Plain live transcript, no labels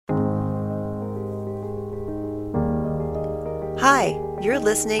Hi, you're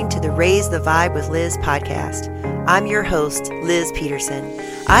listening to the Raise the Vibe with Liz podcast. I'm your host, Liz Peterson.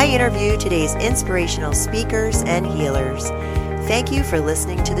 I interview today's inspirational speakers and healers. Thank you for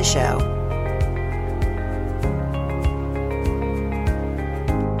listening to the show.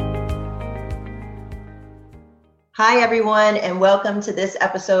 Hi, everyone, and welcome to this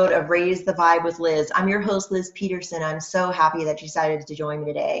episode of Raise the Vibe with Liz. I'm your host, Liz Peterson. I'm so happy that you decided to join me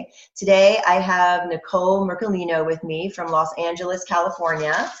today. Today, I have Nicole Mercolino with me from Los Angeles,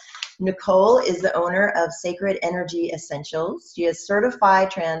 California. Nicole is the owner of Sacred Energy Essentials. She is a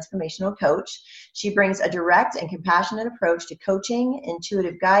certified transformational coach. She brings a direct and compassionate approach to coaching,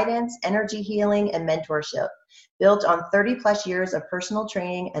 intuitive guidance, energy healing, and mentorship. Built on 30 plus years of personal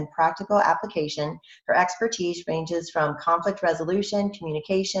training and practical application, her expertise ranges from conflict resolution,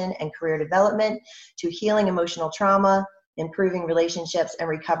 communication, and career development to healing emotional trauma, improving relationships, and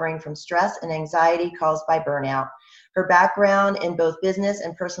recovering from stress and anxiety caused by burnout. Her background in both business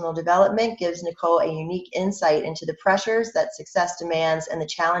and personal development gives Nicole a unique insight into the pressures that success demands and the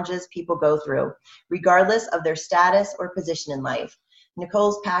challenges people go through, regardless of their status or position in life.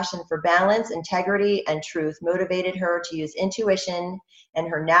 Nicole's passion for balance, integrity, and truth motivated her to use intuition and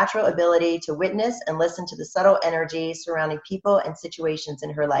her natural ability to witness and listen to the subtle energy surrounding people and situations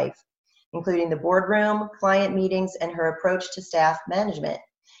in her life, including the boardroom, client meetings, and her approach to staff management.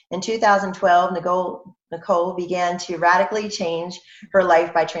 In 2012, Nicole began to radically change her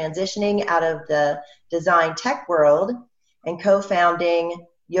life by transitioning out of the design tech world and co-founding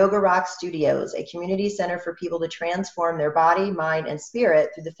Yoga Rock Studios, a community center for people to transform their body, mind, and spirit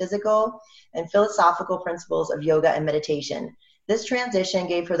through the physical and philosophical principles of yoga and meditation. This transition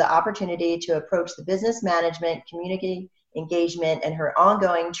gave her the opportunity to approach the business management, community engagement, and her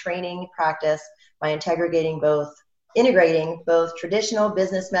ongoing training practice by integrating both traditional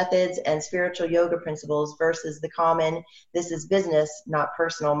business methods and spiritual yoga principles versus the common, this is business, not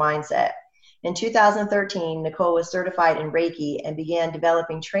personal mindset. In 2013, Nicole was certified in Reiki and began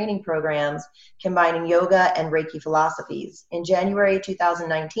developing training programs combining yoga and Reiki philosophies. In January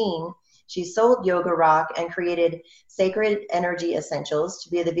 2019, she sold Yoga Rock and created Sacred Energy Essentials to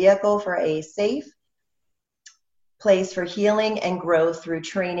be the vehicle for a safe place for healing and growth through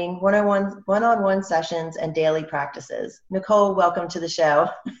training, one-on-one sessions, and daily practices. Nicole, welcome to the show.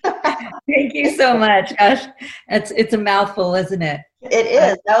 Thank you so much. Gosh, it's a mouthful, isn't it? It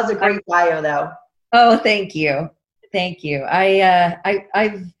is. That was a great bio, though. Oh, thank you. Thank you.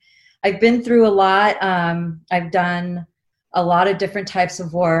 I've been through a lot. I've done a lot of different types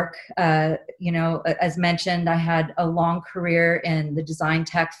of work. As mentioned, I had a long career in the design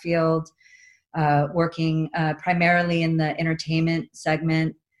tech field, working primarily in the entertainment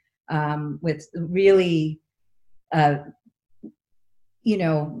segment with really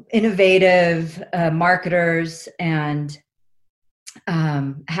innovative marketers, and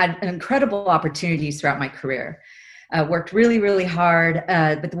had incredible opportunities throughout my career. Worked really, really hard.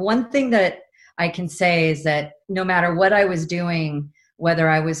 But the one thing that I can say is that no matter what I was doing, whether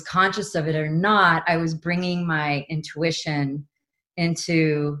I was conscious of it or not, I was bringing my intuition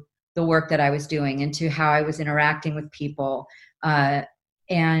into the work that I was doing, into how I was interacting with people.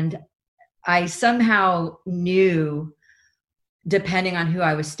 And I somehow knew, depending on who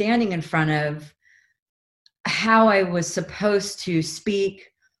I was standing in front of, how I was supposed to speak,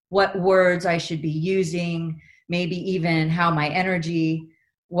 what words I should be using, maybe even how my energy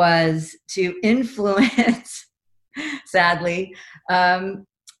was to influence, sadly,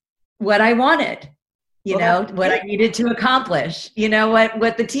 what I wanted, what I needed to accomplish,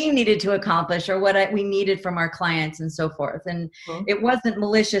 what the team needed to accomplish, or what we needed from our clients, and so forth. And It wasn't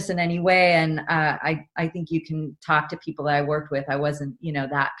malicious in any way. And I think you can talk to people that I worked with. I wasn't,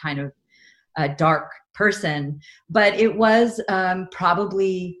 that kind of dark person, but it was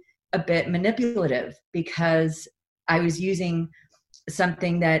probably a bit manipulative, because I was using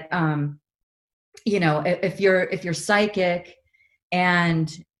something that, if you're psychic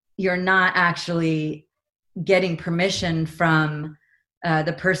and you're not actually getting permission from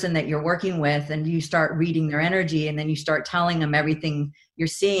the person that you're working with, and you start reading their energy, and then you start telling them everything you're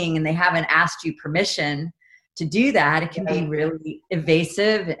seeing, and they haven't asked you permission to do that, it can be really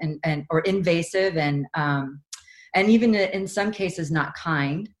evasive or invasive, and even in some cases not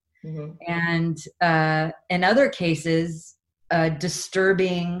kind, and in other cases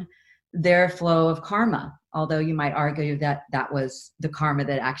disturbing their flow of karma. Although you might argue that that was the karma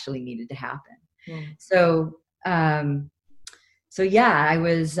that actually needed to happen. So yeah, I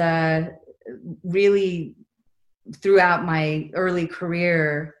was really, throughout my early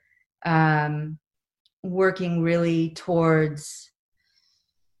career, working really towards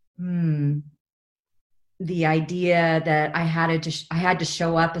the idea that I had to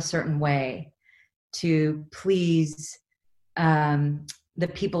show up a certain way to please the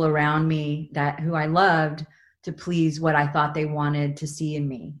people around me who I loved, to please what I thought they wanted to see in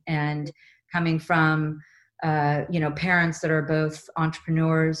me. And coming from parents that are both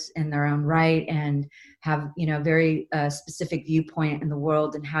entrepreneurs in their own right and have very specific viewpoint in the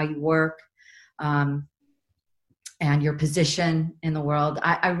world and how you work, and your position in the world.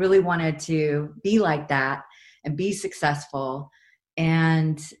 I really wanted to be like that and be successful,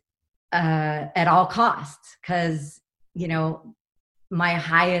 and at all costs, because my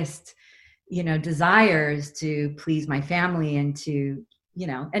highest desires to please my family and to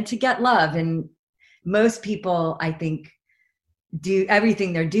get love. And most people, I think, do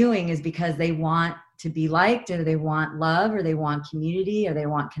everything they're doing is because they want to be liked, or they want love, or they want community, or they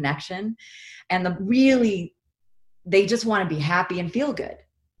want connection, and they just want to be happy and feel good.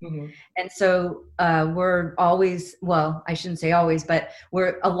 Mm-hmm. And so we're always, well, I shouldn't say always, but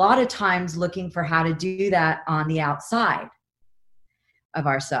we're a lot of times looking for how to do that on the outside of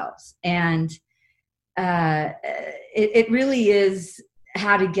ourselves. And it really is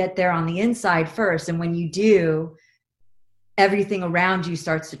how to get there on the inside first. And when you do, everything around you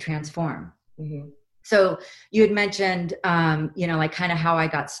starts to transform. Mm-hmm. So you had mentioned, like kind of how I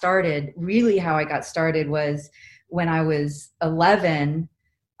got started. Really how I got started was when I was 11,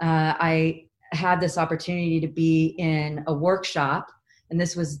 I had this opportunity to be in a workshop. And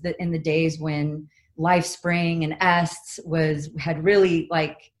this was in the days when LifeSpring and Ests had really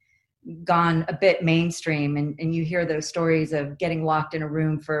gone a bit mainstream. And you hear those stories of getting locked in a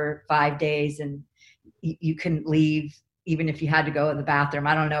room for 5 days and you couldn't leave, even if you had to go to the bathroom.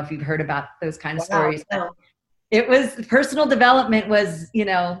 I don't know if you've heard about those kind of stories. No. It was, personal development was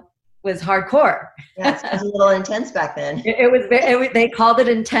hardcore. Yeah, it was a little intense back then. They called it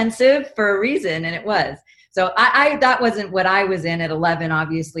intensive for a reason, and it was. So that wasn't what I was in at 11.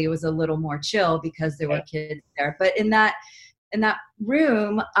 Obviously, it was a little more chill because there were kids there. But in that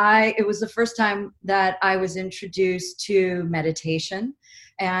room, it was the first time that I was introduced to meditation,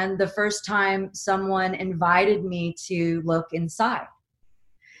 and the first time someone invited me to look inside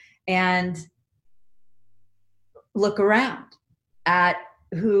and look around at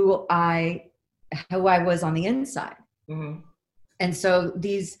who I was on the inside. Mm-hmm. And so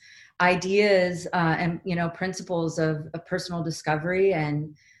these ideas and principles of personal discovery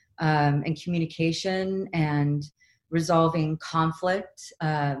and communication and resolving conflict,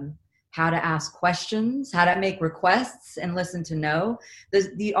 how to ask questions, how to make requests and listen to no.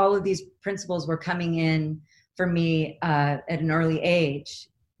 All of these principles were coming in for me at an early age.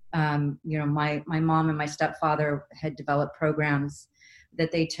 My mom and my stepfather had developed programs that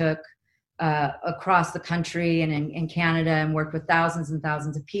they took across the country and in Canada, and worked with thousands and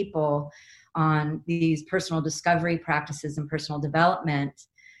thousands of people on these personal discovery practices and personal development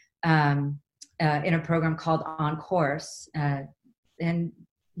in a program called On Course. And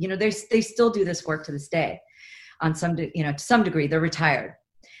they still do this work to this day to some degree. They're retired.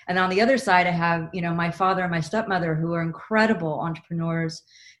 And on the other side, I have, my father and my stepmother, who are incredible entrepreneurs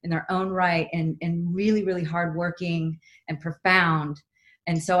in their own right, and really, really hardworking and profound.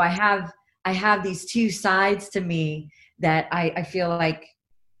 And so I have these two sides to me that I feel like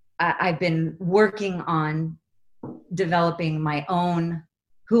I've been working on developing my own,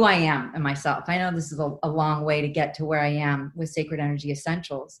 who I am and myself. I know this is a long way to get to where I am with Sacred Energy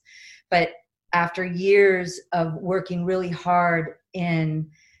Essentials, but after years of working really hard in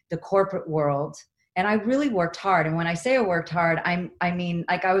the corporate world, and I really worked hard. And when I say I worked hard, I mean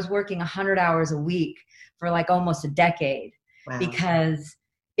I was working 100 hours a week for almost a decade. Wow. Because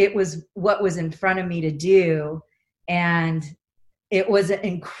it was what was in front of me to do, and it was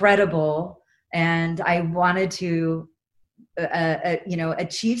incredible, and I wanted to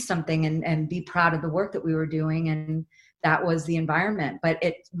achieve something and be proud of the work that we were doing, and that was the environment. But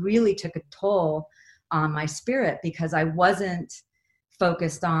it really took a toll on my spirit because I wasn't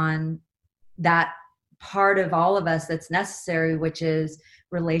focused on that part of all of us that's necessary, which is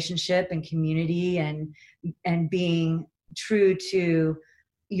relationship and community and being true to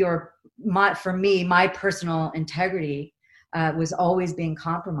for me, my personal integrity was always being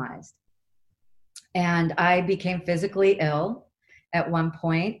compromised. And I became physically ill at one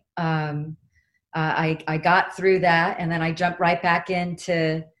point. I got through that, and then I jumped right back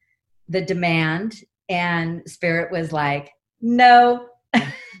into the demand, and Spirit was like, no,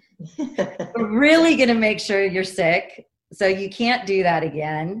 we're really going to make sure you're sick. So you can't do that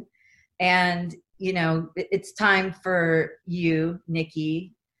again. And, it's time for you,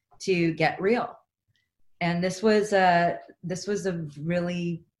 Nikki, to get real. And this was a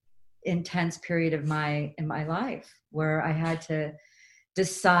really intense period of in my life where I had to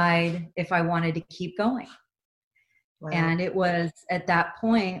decide if I wanted to keep going. Wow. And it was at that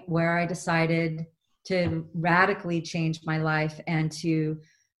point where I decided to radically change my life and to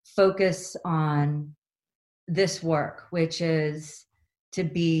focus on this work, which is to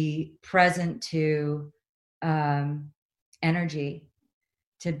be present to energy,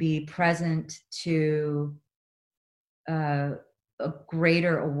 to be present to a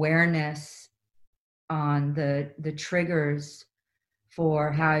greater awareness on the triggers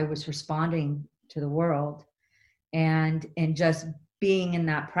for how I was responding to the world, and just being in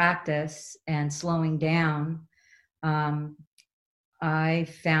that practice and slowing down. I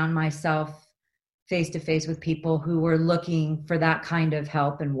found myself face to face with people who were looking for that kind of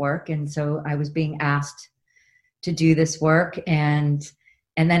help and work, and so I was being asked to do this work, and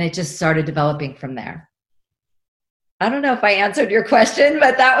then it just started developing from there. I don't know if I answered your question,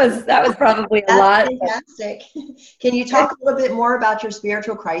 but that was probably a lot. Fantastic. Can you talk a little bit more about your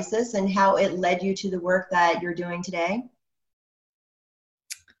spiritual crisis and how it led you to the work that you're doing today?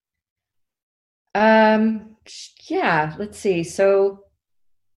 Yeah, let's see. So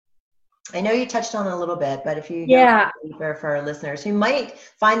I know you touched on it a little bit, but if you go deeper for our listeners who might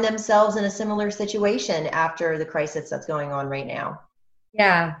find themselves in a similar situation after the crisis that's going on right now.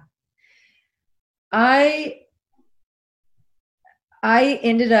 Yeah. I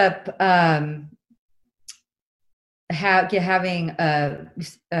ended up having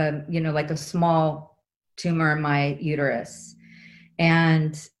like a small tumor in my uterus,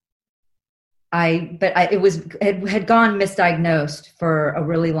 and it had gone misdiagnosed for a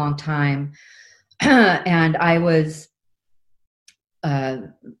really long time, and I was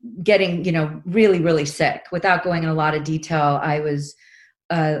getting really, really sick. Without going in a lot of detail, I was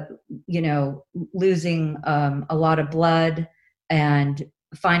losing a lot of blood and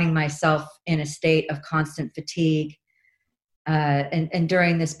finding myself in a state of constant fatigue. And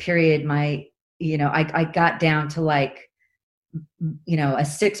during this period, I got down to like, a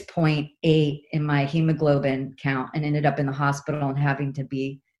 6.8 in my hemoglobin count and ended up in the hospital and having to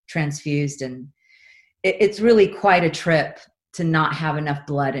be transfused. And it's really quite a trip to not have enough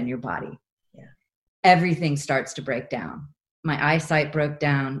blood in your body. Yeah. Everything starts to break down. My eyesight broke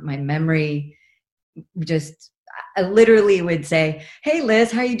down, my memory I literally would say, "Hey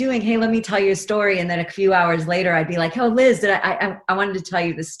Liz, how are you doing? Hey, let me tell you a story." And then a few hours later, I'd be like, "Oh Liz, I wanted to tell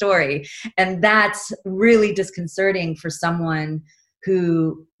you the story." And that's really disconcerting for someone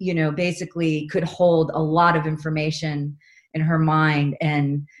who, basically could hold a lot of information in her mind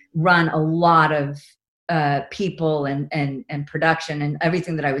and run a lot of people and production and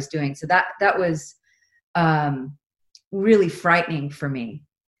everything that I was doing. So that was really frightening for me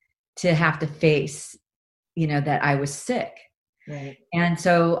to have to face that I was sick. Right. And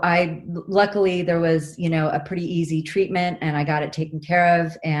so luckily there was, a pretty easy treatment and I got it taken care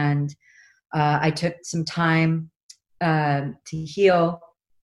of. And I took some time to heal.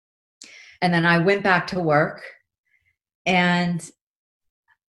 And then I went back to work, and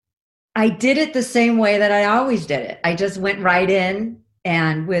I did it the same way that I always did it. I just went right in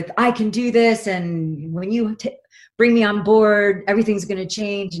and I can do this. And when you bring me on board, everything's going to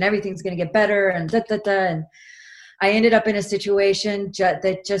change and everything's going to get better and And I ended up in a situation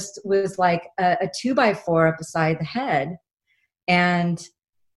that just was like a 2x4 up beside the head. And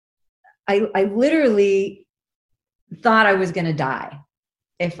I literally thought I was going to die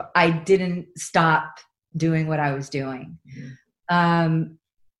if I didn't stop doing what I was doing. Mm-hmm.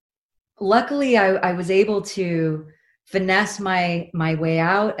 Luckily, I was able to finesse my way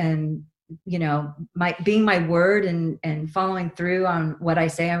out, and being my word and following through on what I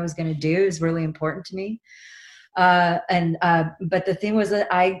say I was going to do is really important to me. But the thing was that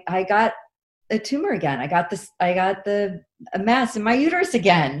I got a tumor again. I got a mass in my uterus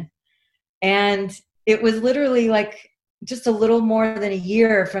again, and it was literally like just a little more than a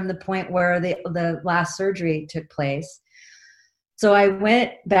year from the point where the last surgery took place. So I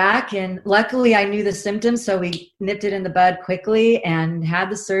went back, and luckily I knew the symptoms, so we nipped it in the bud quickly and had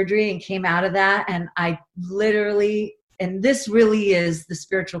the surgery and came out of that. And I literally, and this really is the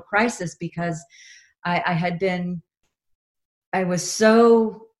spiritual crisis, because I was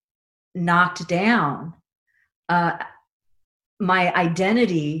so knocked down. My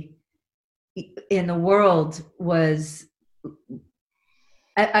identity in the world was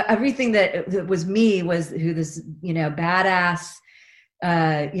everything that was me was who this, badass,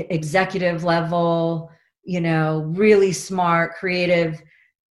 executive level, really smart, creative.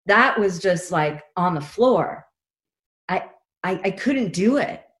 That was just like on the floor. I couldn't do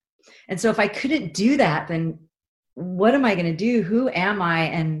it. And so if I couldn't do that, then what am I going to do? Who am I?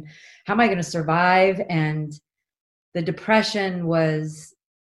 And how am I going to survive? And the depression was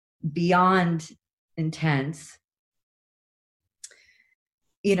beyond intense,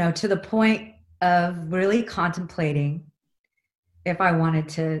 to the point of really contemplating if I wanted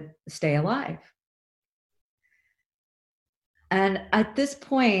to stay alive. And at this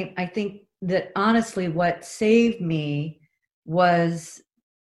point, I think that honestly, what saved me was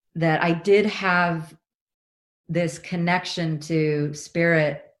that I did have this connection to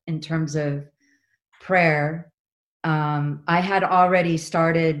spirit in terms of prayer. I had already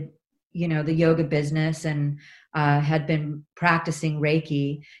started, the yoga business, and had been practicing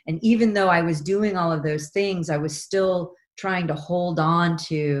Reiki. And even though I was doing all of those things, I was still trying to hold on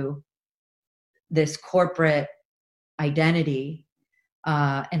to this corporate identity,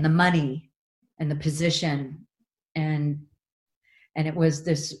 and the money and the position. And it was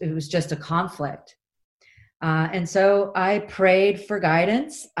just a conflict. And so I prayed for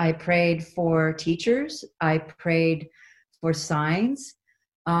guidance. I prayed for teachers. I prayed for signs,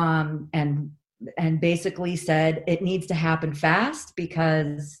 and basically said it needs to happen fast,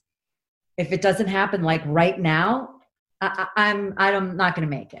 because if it doesn't happen like right now, I'm not going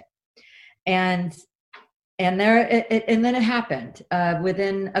to make it. And then it happened.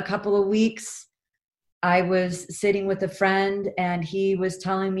 Within a couple of weeks, I was sitting with a friend, and he was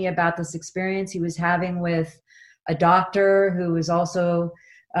telling me about this experience he was having with a doctor who was also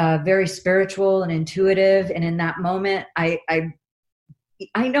very spiritual and intuitive. And in that moment, I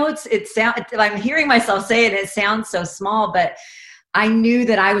know I'm hearing myself say it, and it sounds so small, but I knew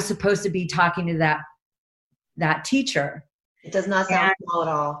that I was supposed to be talking to that teacher. It does not sound small at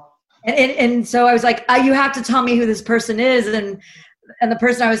all. And so I was like, you have to tell me who this person is. And the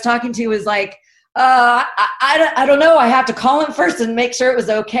person I was talking to was like, I don't know. I have to call him first and make sure it was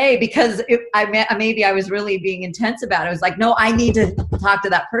okay, because maybe I was really being intense about it. I was like, no, I need to talk to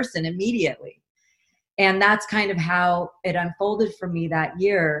that person immediately. And that's kind of how it unfolded for me that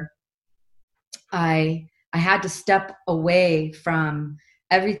year. I had to step away from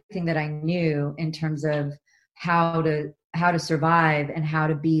everything that I knew in terms of how to survive and how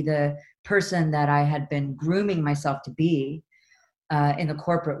to be the person that I had been grooming myself to be in the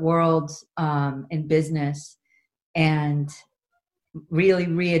corporate world, in business, and really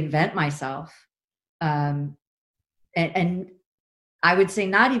reinvent myself. And I would say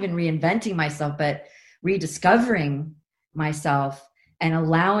not even reinventing myself, but rediscovering myself and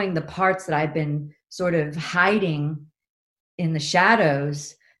allowing the parts that I've been sort of hiding in the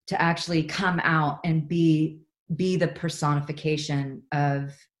shadows to actually come out and be the personification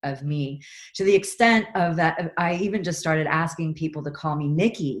of me, to the extent of that I even just started asking people to call me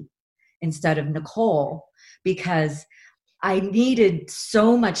Nikki instead of Nicole, because I needed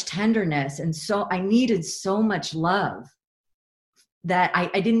so much tenderness, and so I needed so much love that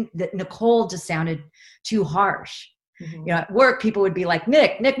that Nicole just sounded too harsh. Mm-hmm. At work, people would be like,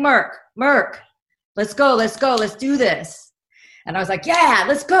 Nick, Merck, let's go, let's do this. And I was like, yeah,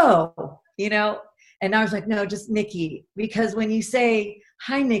 let's go, And I was like, no, just Nikki. Because when you say,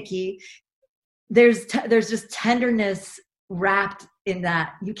 hi, Nikki, there's just tenderness wrapped in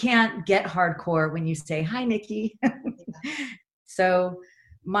that. You can't get hardcore when you say, hi, Nikki. So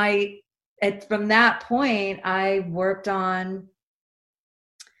from that point, I worked on,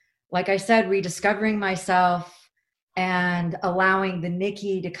 like I said, rediscovering myself and allowing the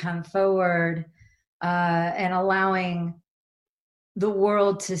Nikki to come forward, and allowing the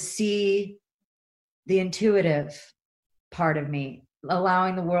world to see the intuitive part of me,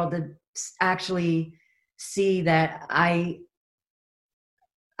 allowing the world to actually see that I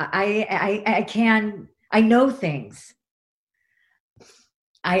know things.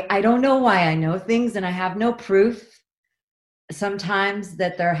 I don't know why I know things, and I have no proof sometimes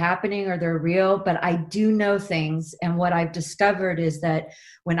that they're happening or they're real, but I do know things. And what I've discovered is that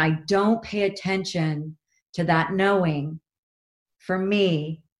when I don't pay attention to that knowing, for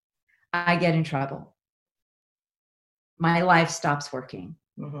me, I get in trouble. My life stops working.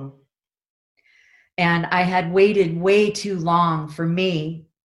 Mm-hmm. And I had waited way too long for me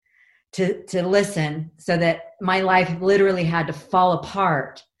to listen, so that my life literally had to fall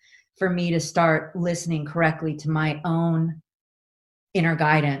apart for me to start listening correctly to my own inner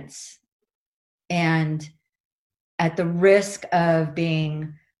guidance. And at the risk of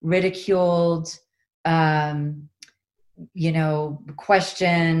being ridiculed, questioned,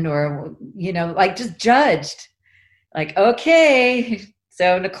 or, like just judged. Like, okay,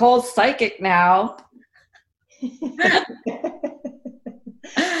 so Nicole's psychic now.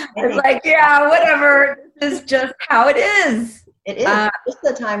 It's like, yeah, whatever. This is just how it is. It is. It's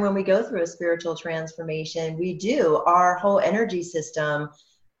the time when we go through a spiritual transformation, our whole energy system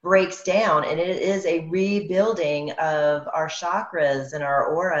breaks down, and it is a rebuilding of our chakras and our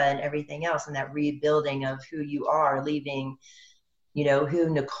aura and everything else, and that rebuilding of who you are, leaving, who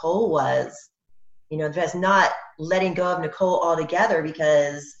Nicole was. That's not letting go of Nicole altogether,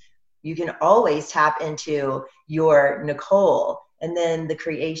 because you can always tap into your Nicole, and then the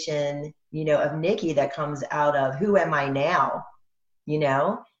creation, of Nikki that comes out of who am I now,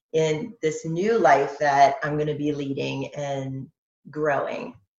 in this new life that I'm going to be leading and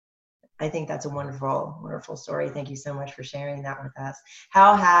growing. I think that's a wonderful, wonderful story. Thank you so much for sharing that with us.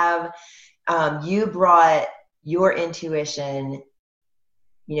 How have you brought your intuition,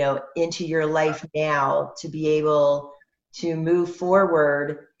 into your life now to be able to move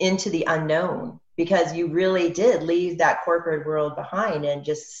forward into the unknown? Because you really did leave that corporate world behind and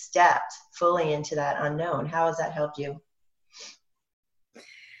just stepped fully into that unknown. How has that helped you?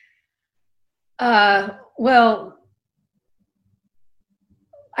 Well,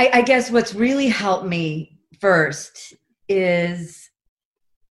 I guess what's really helped me first is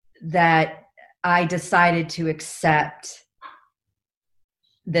that I decided to accept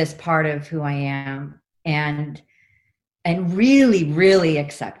this part of who I am and really, really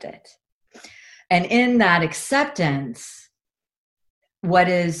accept it. And in that acceptance, what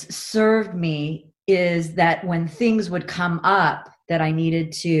has served me is that when things would come up that I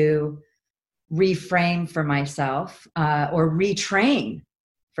needed to reframe for myself or retrain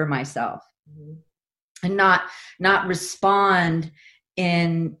for myself, and not respond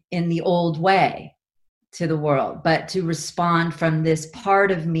in the old way to the world, but to respond from this part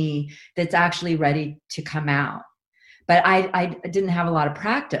of me that's actually ready to come out. But I didn't have a lot of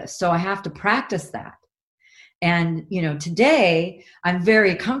practice, so I have to practice that. And today I'm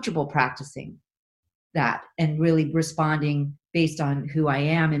very comfortable practicing that and really responding based on who I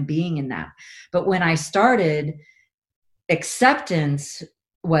am and being in that. But when I started, acceptance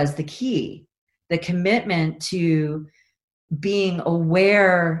was the key. The commitment to being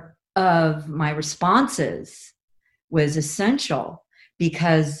aware of my responses was essential,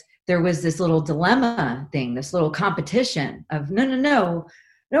 because there was this little dilemma thing, this little competition of no,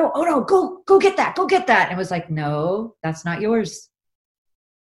 oh no, go get that. And it was like, no, that's not yours.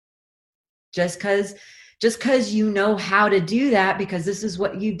 Just because you know how to do that, because this is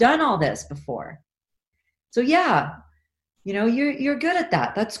what you've done all this before. So yeah, you're good at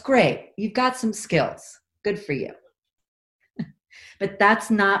that. That's great. You've got some skills. Good for you. But that's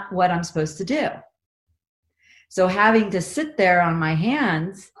not what I'm supposed to do. So having to sit there on my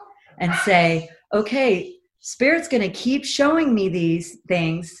hands and say, okay, Spirit's going to keep showing me these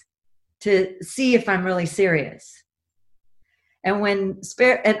things to see if I'm really serious. And when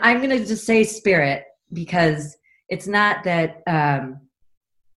Spirit, and I'm going to just say Spirit, because it's not that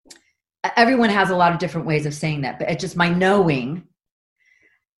everyone has a lot of different ways of saying that, but it's just my knowing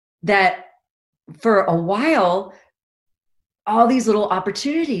that for a while, all these little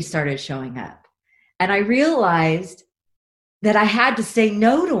opportunities started showing up. And I realized that I had to say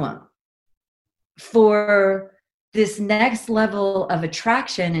no to them for this next level of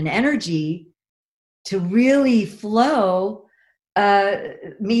attraction and energy to really flow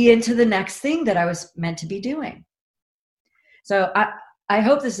me into the next thing that I was meant to be doing. So I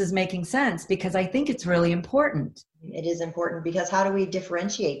hope this is making sense, because I think it's really important. It is important, because how do we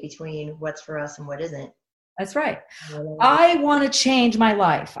differentiate between what's for us and what isn't? That's right. I want to change my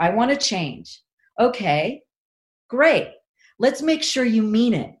life. I want to change. Okay, great. Let's make sure you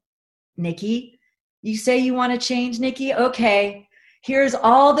mean it, Nikki. You say you want to change, Nikki? Okay, here's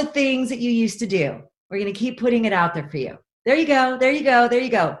all the things that you used to do. We're going to keep putting it out there for you. There you go. There you go. There you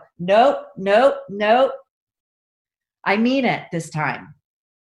go. Nope. I mean it this time.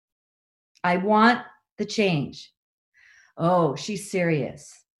 I want the change. Oh, she's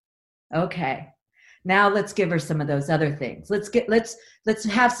serious. Okay. Now let's give her some of those other things. Let's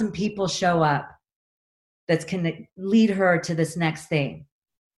have some people show up that's can lead her to this next thing.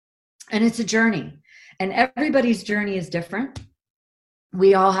 And it's a journey. And everybody's journey is different.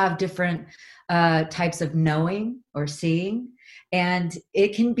 We all have different types of knowing or seeing. And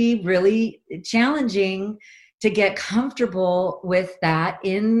it can be really challenging to get comfortable with that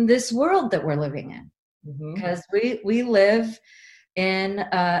in this world that we're living in. Because we live in,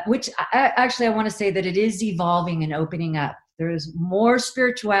 which I want to say that it is evolving and opening up. There's more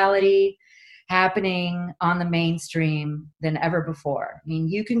spirituality happening on the mainstream than ever before. I mean,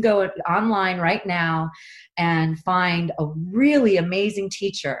 you can go online right now and find a really amazing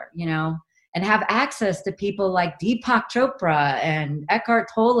teacher, and have access to people like Deepak Chopra and Eckhart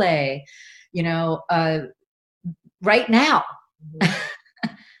Tolle, right now. Mhm.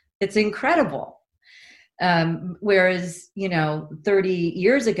 It's incredible. Whereas, 30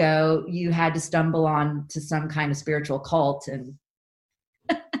 years ago, you had to stumble on to some kind of spiritual cult and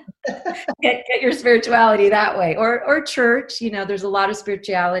get your spirituality that way, or church. There's a lot of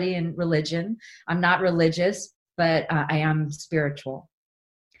spirituality and religion. I'm not religious, but I am spiritual.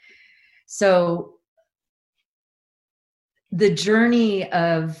 So the journey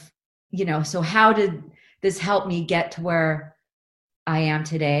of, so how did this help me get to where I am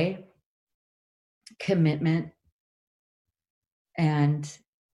today? Commitment and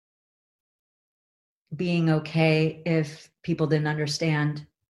being okay if people didn't understand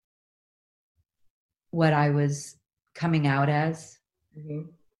what I was coming out as. Mhm.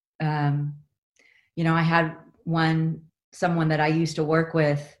 I had someone that I used to work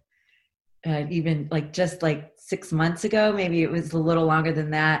with, even just 6 months ago, maybe it was a little longer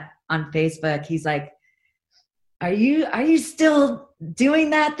than that, on Facebook. He's like, are you still doing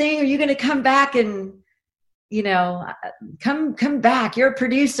that thing? Are you going to come back and, come back? You're a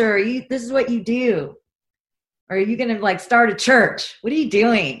producer. This is what you do. Or are you going to start a church? What are you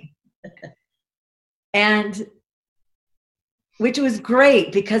doing? And which was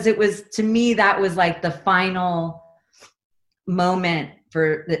great, because it was, to me, that was the final moment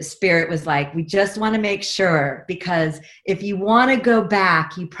for the Spirit was like, we just want to make sure, because if you want to go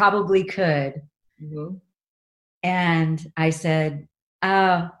back, you probably could. Mm-hmm. And I said,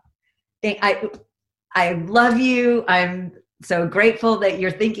 oh, I love you. I'm so grateful that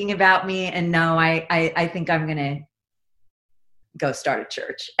you're thinking about me. And no, I think I'm going to go start a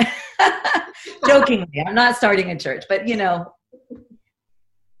church. Jokingly, I'm not starting a church, but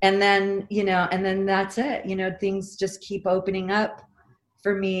and then that's it. Things just keep opening up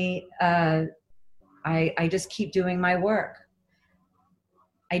for me. I just keep doing my work.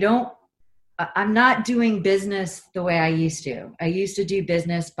 I'm not doing business the way I used to. I used to do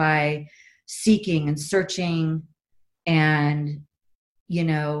business by seeking and searching and,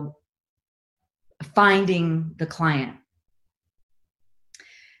 finding the client.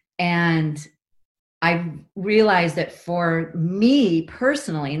 And I realized that for me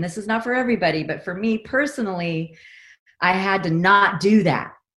personally, and this is not for everybody, but for me personally, I had to not do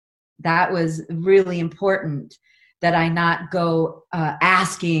that. That was really important, that I not go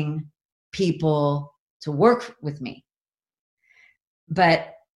asking people to work with me,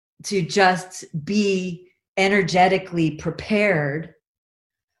 but to just be energetically prepared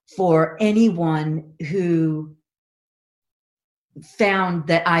for anyone who found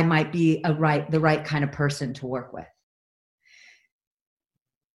that I might be the right kind of person to work with.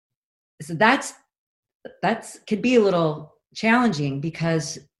 So that's could be a little challenging,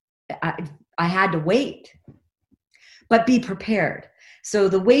 because I had to wait, but be prepared. So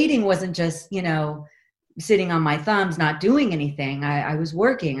the waiting wasn't just, sitting on my thumbs, not doing anything. I was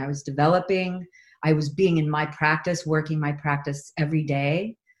working, I was developing, I was being in my practice, working my practice every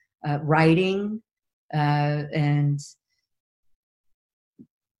day, writing, and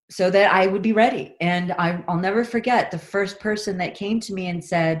so that I would be ready. And I'll never forget the first person that came to me and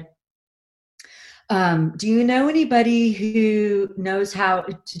said, do you know anybody who knows how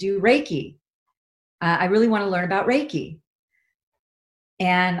to do Reiki? I really want to learn about Reiki.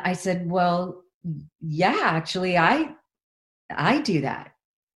 And I said, well, yeah, actually, I do that.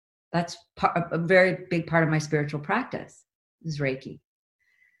 That's a very big part of my spiritual practice is Reiki.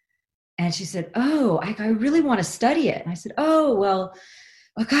 And she said, oh, I really want to study it. And I said, oh, well,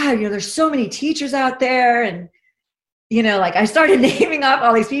 oh God, there's so many teachers out there. And, I started naming up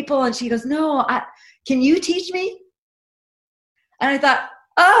all these people, and she goes, no, can you teach me? And I thought,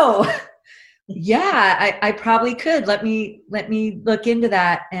 oh, yeah, I probably could. Let me look into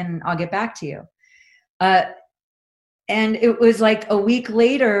that, and I'll get back to you. And it was a week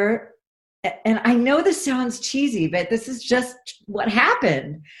later, and I know this sounds cheesy, but this is just what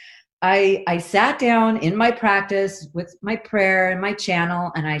happened. I sat down in my practice with my prayer and my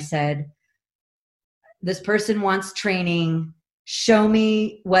channel, and I said, this person wants training. Show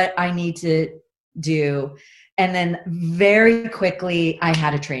me what I need to do. And then very quickly, I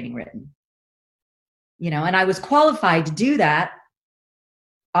had a training written. And I was qualified to do that,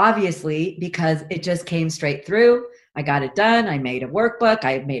 obviously, because it just came straight through. I got it done. I made a workbook.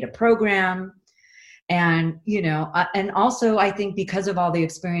 I made a program. And, and also I think because of all the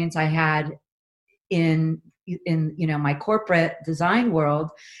experience I had in my corporate design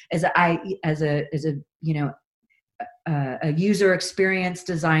world, as a user experience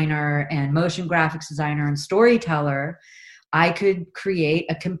designer and motion graphics designer and storyteller, I could create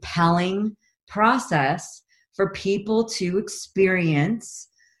a compelling process for people to experience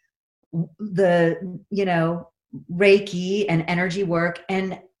the Reiki and energy work.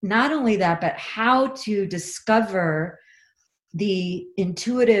 And not only that, but how to discover the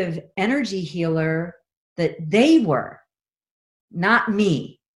intuitive energy healer that they were, not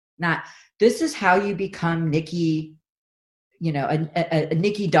me. Not, this is how you become Nikki, you know, a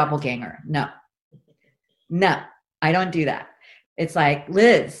Nikki doppelganger. No, I don't do that. It's like,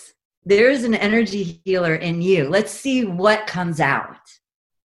 Liz, there's an energy healer in you. Let's see what comes out.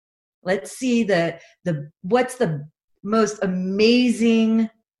 Let's see what's the most amazing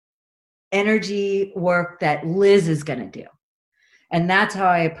energy work that Liz is going to do. And that's how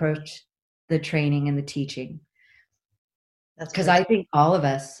I approach the training and the teaching. Because I think all of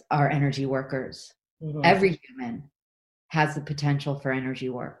us are energy workers. Mm-hmm. Every human has the potential for energy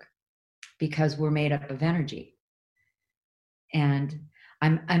work because we're made up of energy. And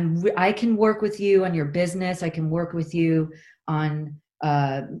I can work with you on your business. I can work with you on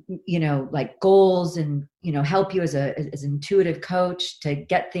like goals and, help you as an intuitive coach to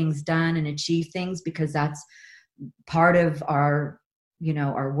get things done and achieve things, because that's part of our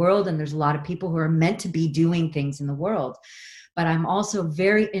world. And there's a lot of people who are meant to be doing things in the world. But I'm also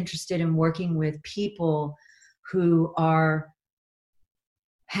very interested in working with people who are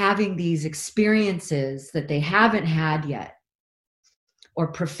having these experiences that they haven't had yet, or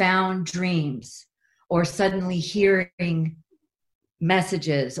profound dreams, or suddenly hearing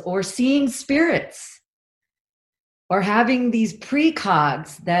messages, or seeing spirits, or having these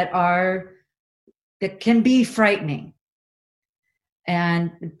precogs that can be frightening.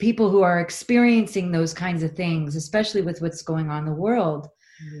 And people who are experiencing those kinds of things, especially with what's going on in the world,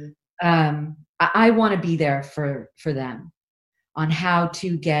 mm-hmm. I want to be there for them on how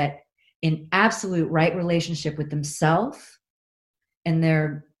to get in absolute right relationship with themselves and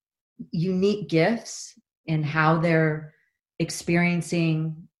their unique gifts and how they're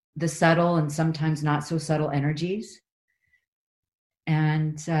experiencing the subtle and sometimes not so subtle energies,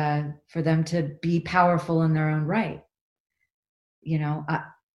 and for them to be powerful in their own right.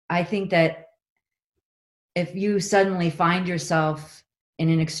 I think that if you suddenly find yourself in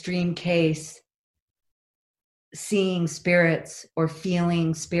an extreme case seeing spirits or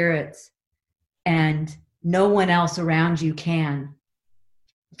feeling spirits, and no one else around you can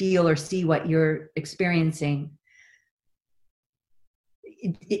feel or see what you're experiencing,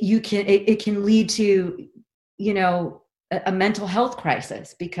 it can lead to, a mental health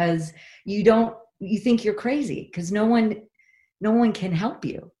crisis, because you think you're crazy because no one can help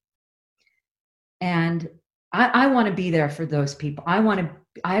you. And I want to be there for those people. I want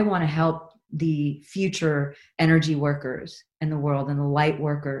to help the future energy workers in the world and the light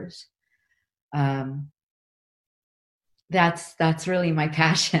workers. That's really my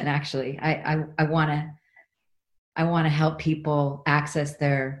passion. Actually, I want to help people access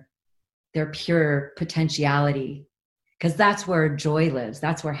their pure potentiality, because that's where joy lives.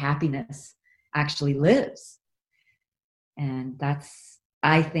 That's where happiness actually lives. And that's,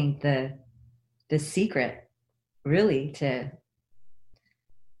 I think, the secret really to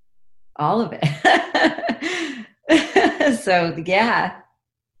all of it. So yeah.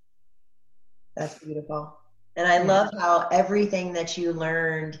 That's beautiful. And I love how everything that you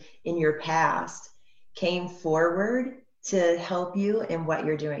learned in your past came forward to help you in what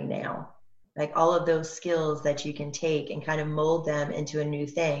you're doing now. Like all of those skills that you can take and kind of mold them into a new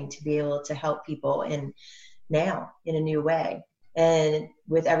thing to be able to help people in a new way. And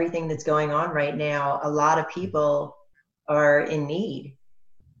with everything that's going on right now, a lot of people are in need.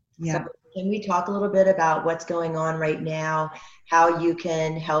 Yeah. So can we talk a little bit about what's going on right now, how you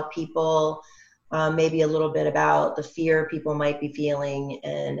can help people, maybe a little bit about the fear people might be feeling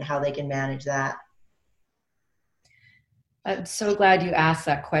and how they can manage that? I'm so glad you asked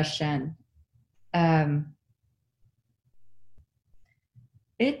that question.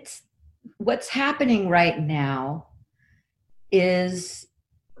 It's what's happening right now is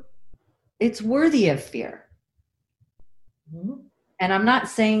it's worthy of fear. Mm-hmm. And I'm not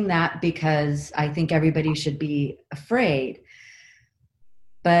saying that because I think everybody should be afraid,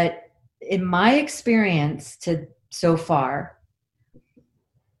 but in my experience so far,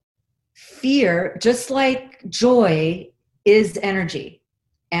 fear, just like joy, is energy.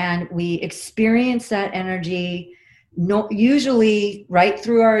 And we experience that energy usually right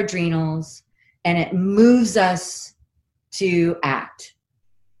through our adrenals, and it moves us to act.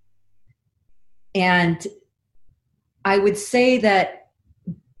 And I would say that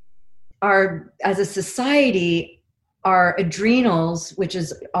as a society, our adrenals, which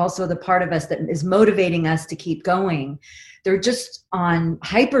is also the part of us that is motivating us to keep going, they're just on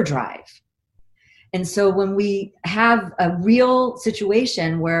hyperdrive. And so when we have a real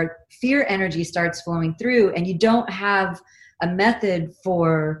situation where fear energy starts flowing through and you don't have a method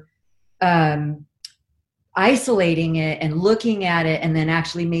for isolating it and looking at it and then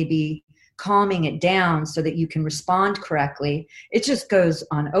actually maybe calming it down so that you can respond correctly, it just goes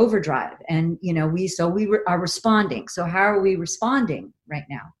on overdrive. And we are responding. So how are we responding right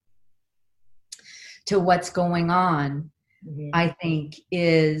now to what's going on? Mm-hmm. I think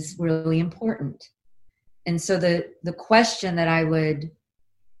is really important. And so the question that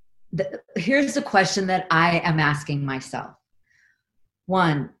here's the question that I am asking myself.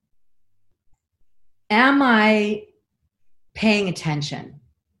 One, am I paying attention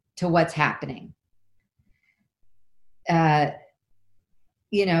to what's happening? And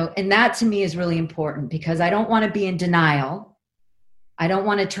that to me is really important because I don't want to be in denial. I don't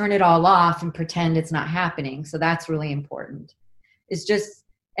want to turn it all off and pretend it's not happening. So that's really important. It's just,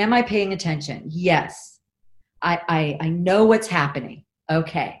 am I paying attention? Yes. I know what's happening.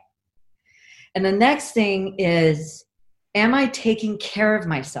 Okay. And the next thing is, am I taking care of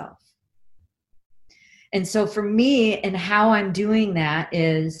myself? And so for me, and how I'm doing that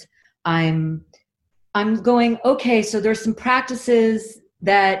is I'm going, okay, so there's some practices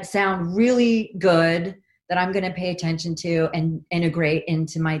that sound really good that I'm going to pay attention to and integrate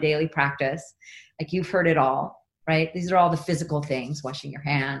into my daily practice. Like you've heard it all, right? These are all the physical things, washing your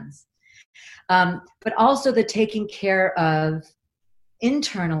hands. But also the taking care of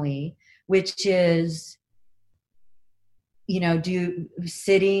internally, which is,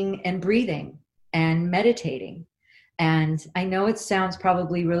 sitting and breathing and meditating. And I know it sounds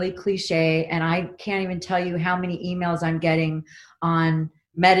probably really cliche, and I can't even tell you how many emails I'm getting on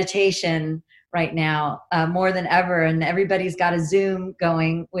meditation right now, more than ever. And everybody's got a Zoom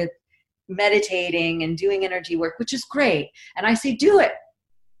going with meditating and doing energy work, which is great. And I say, do it.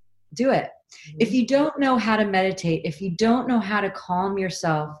 Mm-hmm. If you don't know how to meditate, if you don't know how to calm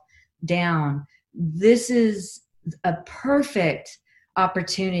yourself down, this is a perfect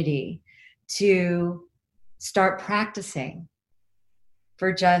opportunity to start practicing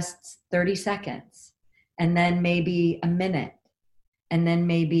for just 30 seconds, and then maybe a minute, and then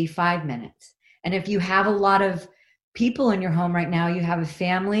maybe 5 minutes. And if you have a lot of people in your home right now, you have a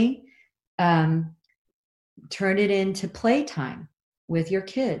family, turn it into playtime with your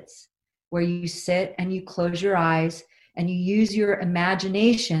kids, where you sit and you close your eyes and you use your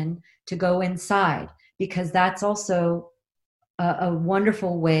imagination to go inside, because that's also a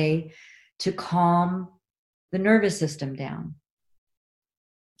wonderful way to calm the nervous system down.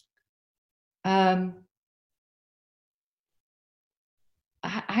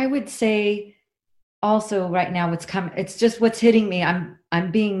 I would say also right now what's coming, it's just what's hitting me.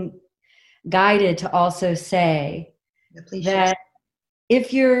 I'm being guided to also say that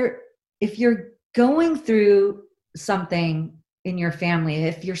if you're going through something in your family,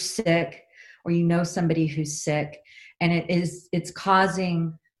 if you're sick or you know somebody who's sick and it's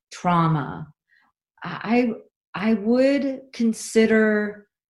causing trauma, I would consider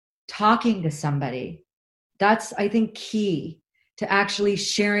talking to somebody. That's, I think, key to actually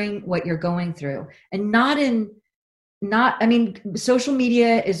sharing what you're going through. And social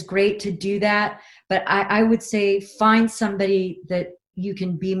media is great to do that, but I would say find somebody that you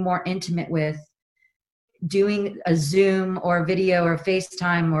can be more intimate with, doing a Zoom or a video or a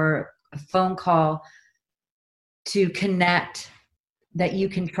FaceTime or a phone call to connect, that you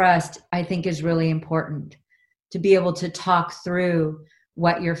can trust, I think is really important, to be able to talk through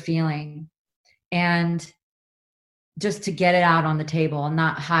what you're feeling and just to get it out on the table and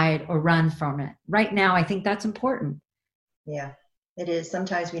not hide or run from it. Right now, I think that's important. Yeah, it is.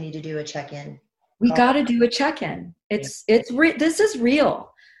 Sometimes we need to do a check-in. We got to do a check-in. This is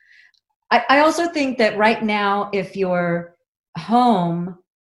real. I also think that right now, if you're home,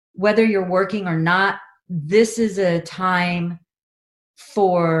 whether you're working or not, this is a time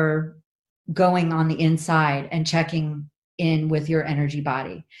for going on the inside and checking in with your energy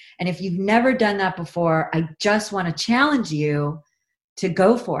body. And if you've never done that before, I just want to challenge you to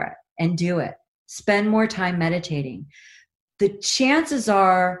go for it and do it. Spend more time meditating. The chances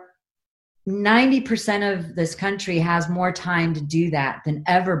are 90% of this country has more time to do that than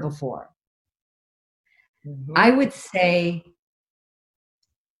ever before. Mm-hmm. I would say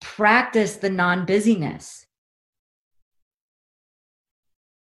practice the non-busyness.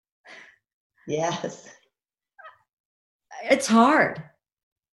 Yes. It's hard.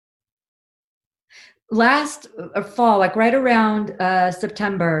 Last fall, like right around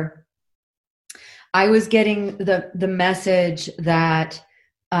September, I was getting the message that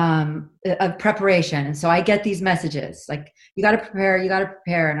of preparation. And so I get these messages like, you got to prepare, you got to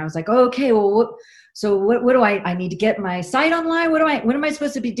prepare. And I was like, oh, okay, well, what do I need to get my site online? What am I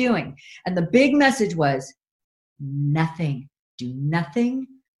supposed to be doing? And the big message was nothing, do nothing,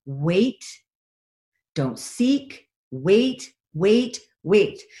 wait, don't seek, wait. And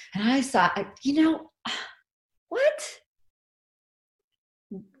I thought, what?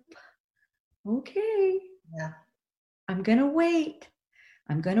 Okay. Yeah. I'm going to wait.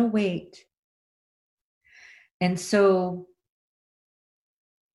 And so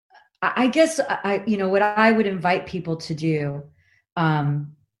I guess what I would invite people to do,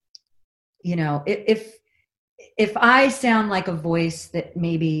 if I sound like a voice that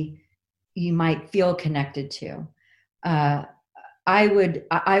maybe you might feel connected to, I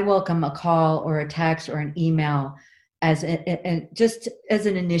welcome a call or a text or an email as just as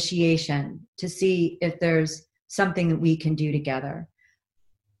an initiation to see if there's something that we can do together.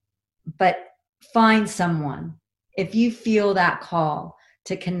 But find someone, if you feel that call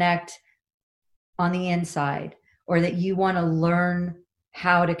to connect on the inside, or that you want to learn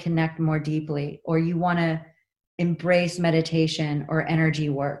how to connect more deeply, or you want to embrace meditation or energy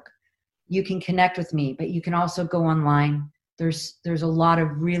work, you can connect with me. But you can also go online. There's a lot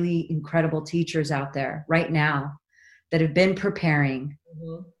of really incredible teachers out there right now that have been preparing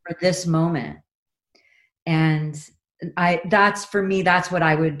for this moment. And that's what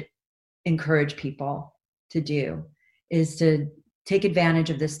I would encourage people to do, is to take advantage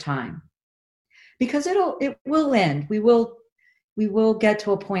of this time, because it will end. We will get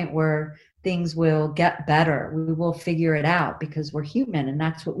to a point where things will get better. We will figure it out, because we're human and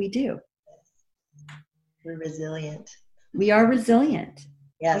that's what we do. We're resilient. We are resilient.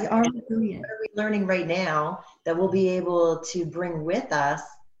 Yes. We are resilient. What are we learning right now that we'll be able to bring with us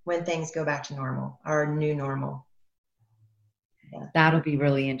when things go back to normal, our new normal? Yeah. That'll be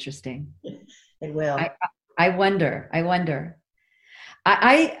really interesting. It will. I wonder.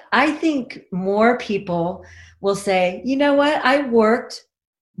 I think more people will say, you know what? I worked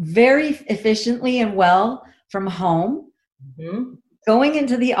very efficiently and well from home. Mm-hmm. Going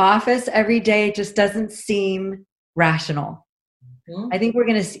into the office every day just doesn't seem rational. Mm-hmm. I think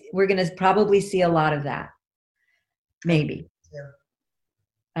we're gonna probably see a lot of that. Maybe.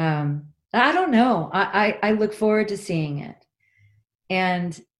 Yeah. I don't know. I look forward to seeing it.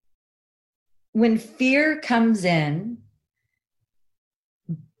 And when fear comes in,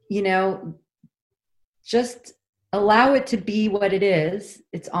 just allow it to be what it is.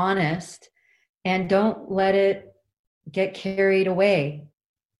 It's honest, and don't let it get carried away.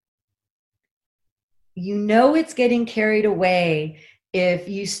 It's getting carried away if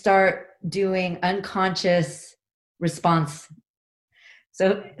you start doing unconscious response.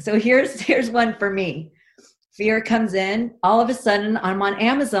 So here's one for me. Fear comes in, all of a sudden I'm on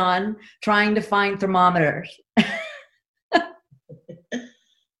Amazon trying to find thermometers.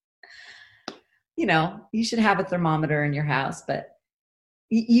 You should have a thermometer in your house, but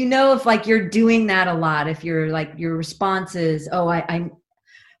if like you're doing that a lot, if you're like, your response is, oh, I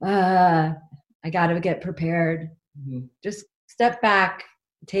got to get prepared. Mm-hmm. Just step back,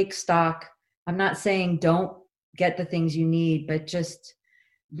 take stock. I'm not saying don't get the things you need, but just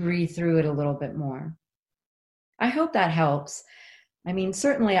breathe through it a little bit more. I hope that helps. I mean,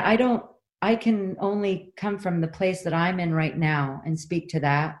 certainly I can only come from the place that I'm in right now and speak to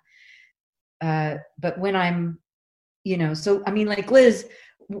that. But when I'm, like Liz,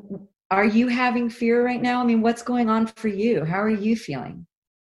 are you having fear right now? I mean, what's going on for you? How are you feeling?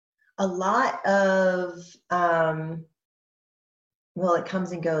 A lot of, it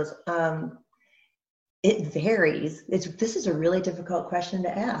comes and goes. It varies. This is a really difficult question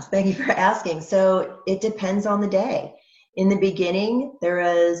to ask. Thank you for asking. So it depends on the day. In the beginning, there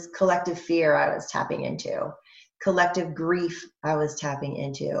was collective fear I was tapping into, collective grief I was tapping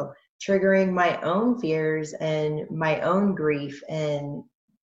into, triggering my own fears and my own grief, and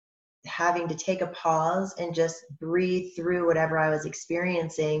having to take a pause and just breathe through whatever I was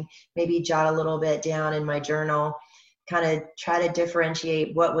experiencing, maybe jot a little bit down in my journal, kind of try to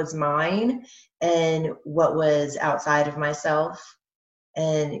differentiate what was mine and what was outside of myself,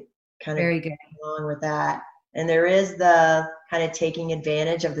 and kind of very good along with that. And there is the kind of taking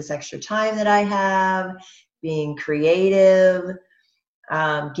advantage of this extra time that I have, being creative,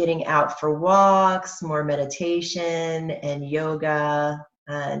 getting out for walks, more meditation and yoga,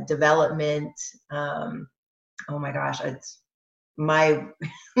 development. Oh my gosh, my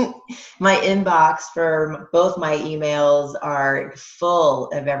my inbox for both my emails are full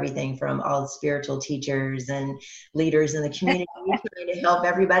of everything from all the spiritual teachers and leaders in the community trying to help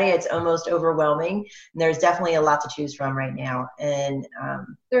everybody. It's almost overwhelming. And there's definitely a lot to choose from right now. And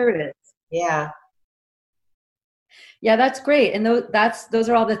There it is. yeah. Yeah, that's great. And those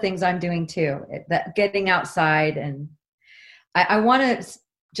are all the things I'm doing too. That getting outside, and I want to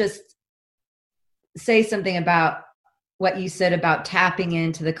just say something about what you said about tapping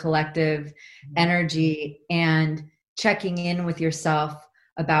into the collective energy and checking in with yourself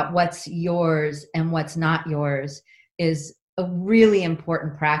about what's yours and what's not yours is a really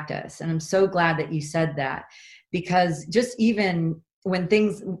important practice. And I'm so glad that you said that, because just even when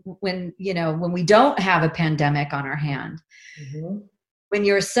we don't have a pandemic on our hand, Mm-hmm. when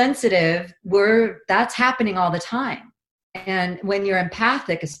you're sensitive, that's happening all the time. And when you're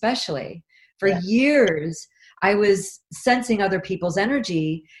empathic, especially, for Yeah. years, I was sensing other people's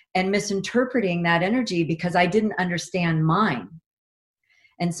energy and misinterpreting that energy because I didn't understand mine.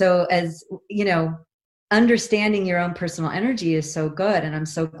 And so, as you know, understanding your own personal energy is so good. And I'm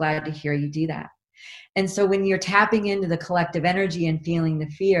so glad to hear you do that. And so when you're tapping into the collective energy and feeling the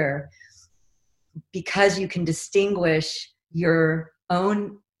fear, because you can distinguish your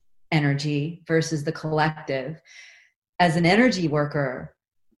own energy versus the collective, as an energy worker,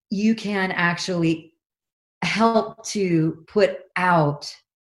 you can actually help to put out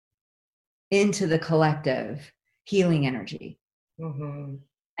into the collective healing energy. Mm-hmm.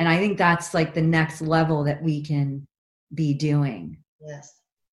 And I think that's like the next level that we can be doing. Yes.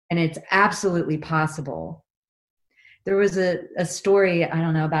 And it's absolutely possible. There was a story, I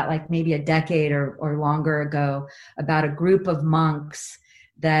don't know, about like maybe a decade or longer ago, about a group of monks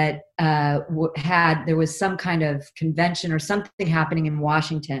that there was some kind of convention or something happening in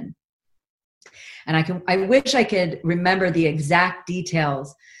Washington. And I wish I could remember the exact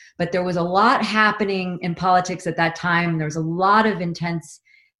details, but there was a lot happening in politics at that time. There was a lot of intense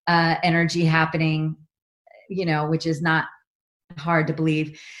energy happening, which is not hard to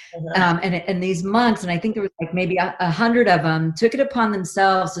believe. Uh-huh. And these monks, and I think there was like maybe 100 of them, took it upon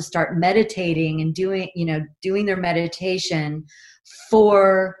themselves to start meditating and doing their meditation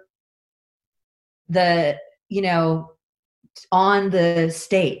for the, on the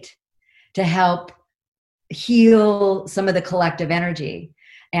state, to help heal some of the collective energy.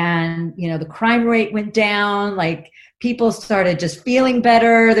 And the crime rate went down, like people started just feeling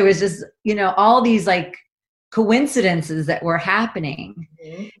better. There was just all these like coincidences that were happening.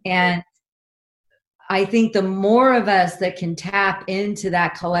 Mm-hmm. And I think the more of us that can tap into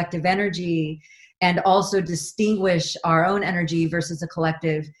that collective energy and also distinguish our own energy versus a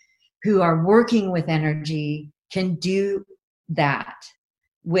collective who are working with energy can do that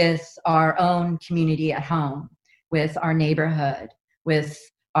with our own community at home, with our neighborhood, with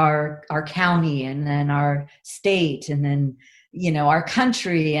our county, and then our state, and then our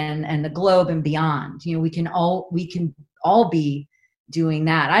country, and the globe and beyond. We can all be doing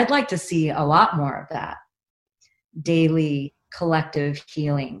that. I'd like to see a lot more of that daily collective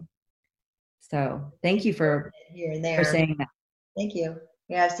healing. So thank you for Here and there. saying that. Thank you.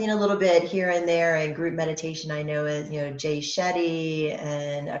 Yeah, I've seen a little bit here and there in group meditation. I know is, Jay Shetty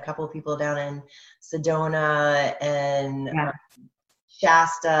and a couple of people down in Sedona and Yeah.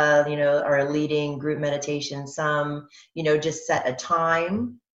 Shasta, are leading group meditation. Some, just set a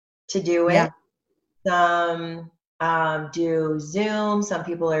time to do it. Yeah. Some do Zoom. Some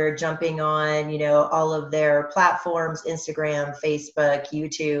people are jumping on, all of their platforms, Instagram, Facebook,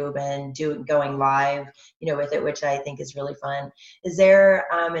 YouTube, and going live, with it, which I think is really fun. Is there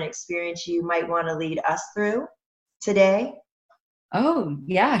an experience you might want to lead us through today? Oh,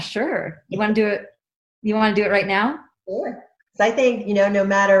 yeah, sure. You want to do it? You want to do it right now? Sure. So I think, no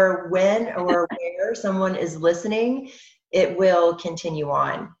matter when or where someone is listening, it will continue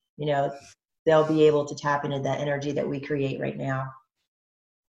on. They'll be able to tap into that energy that we create right now.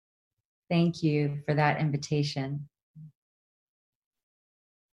 Thank you for that invitation.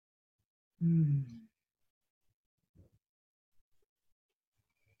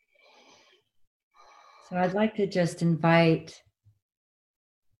 So I'd like to just invite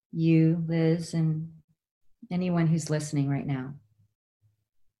you, Liz, and anyone who's listening right now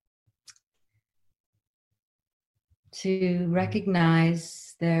to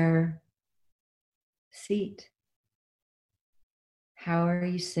recognize their seat. How are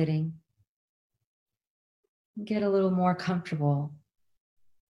you sitting? Get a little more comfortable.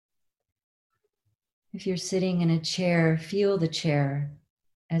 If you're sitting in a chair, feel the chair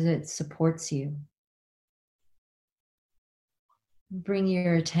as it supports you. Bring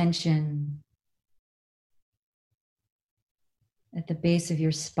your attention at the base of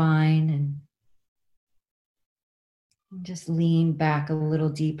your spine, and just lean back a little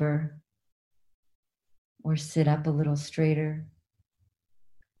deeper or sit up a little straighter.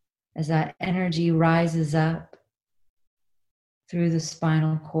 As that energy rises up through the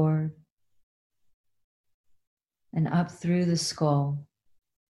spinal cord and up through the skull,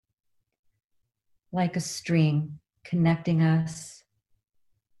 like a string connecting us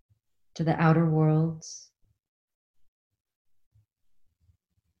to the outer worlds.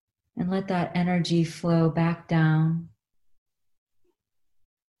 And let that energy flow back down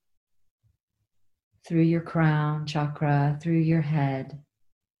through your crown chakra, through your head,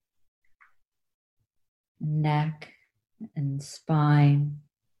 neck, and spine,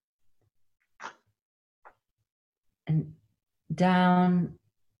 and down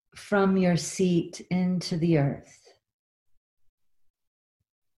from your seat into the earth.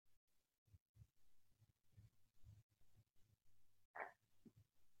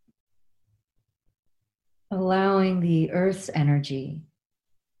 Allowing the earth's energy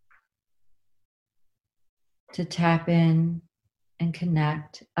to tap in and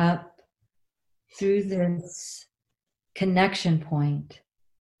connect up through this connection point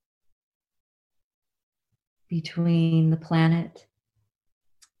between the planet,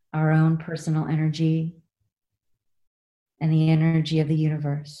 our own personal energy, and the energy of the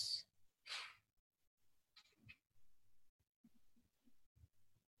universe.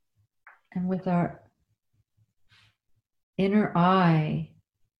 And with our inner eye,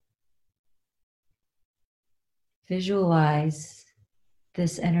 visualize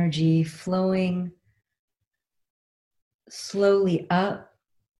this energy flowing slowly up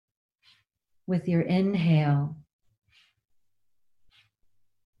with your inhale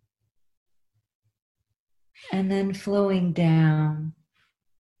and then flowing down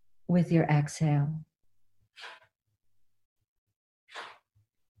with your exhale.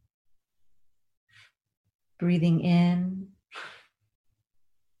 Breathing in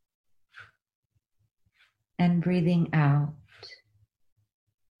and breathing out.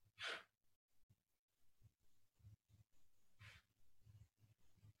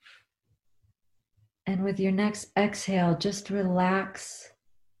 And with your next exhale, just relax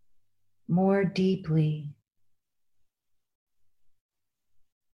more deeply,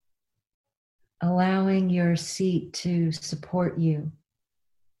 allowing your seat to support you.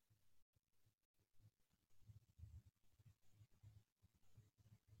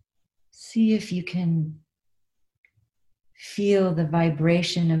 See if you can feel the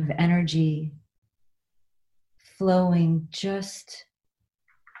vibration of energy flowing just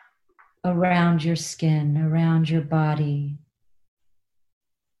around your skin, around your body.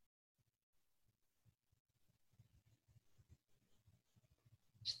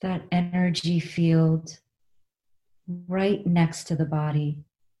 Just that energy field right next to the body,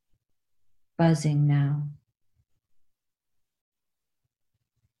 buzzing now.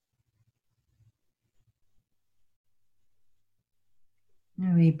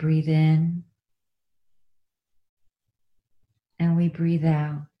 And we breathe in and we breathe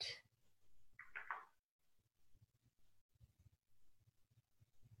out.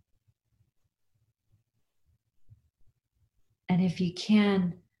 And if you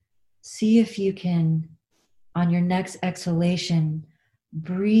can, see if you can, on your next exhalation,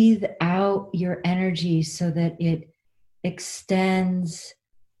 breathe out your energy so that it extends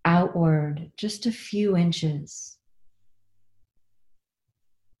outward just a few inches.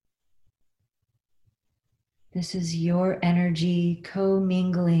 This is your energy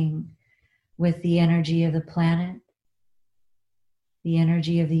co-mingling with the energy of the planet, the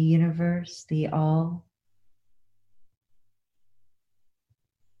energy of the universe, the all.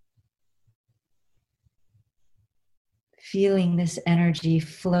 Feeling this energy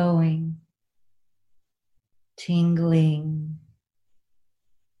flowing, tingling,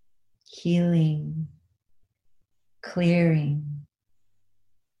 healing, clearing.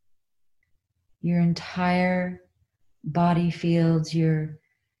 Your entire body fields, your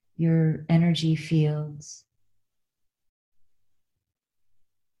energy fields.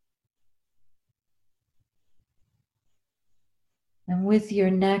 And with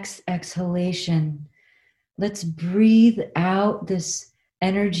your next exhalation, let's breathe out this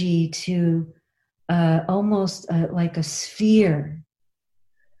energy to almost like a sphere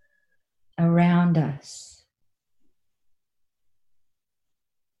around us.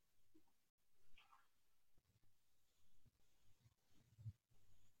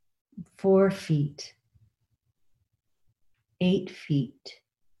 Four feet, 8 feet,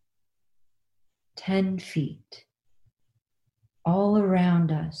 10 feet, all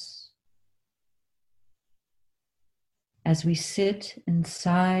around us. as we sit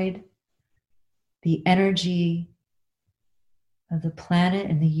inside the energy of the planet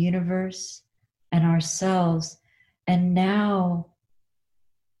and the universe and ourselves, and now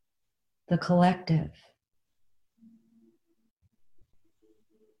the collective.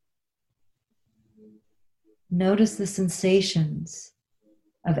 Notice the sensations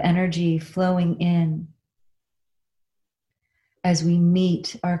of energy flowing in as we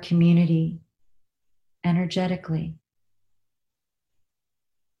meet our community energetically.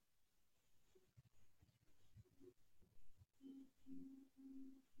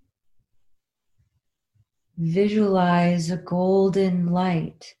 Visualize a golden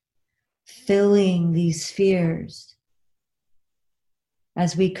light filling these spheres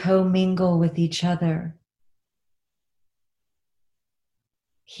as we commingle with each other,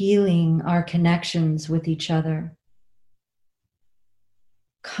 healing our connections with each other,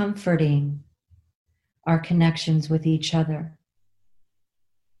 comforting our connections with each other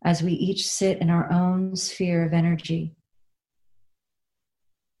as we each sit in our own sphere of energy.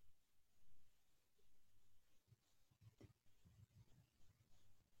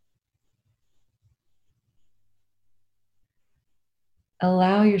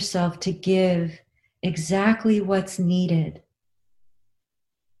 Allow yourself to give exactly what's needed.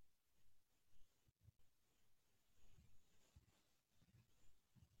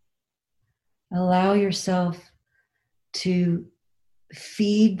 Allow yourself to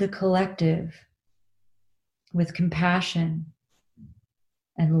feed the collective with compassion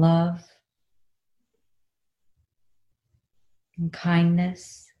and love and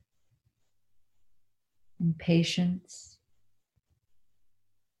kindness and patience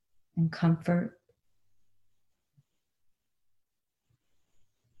and comfort.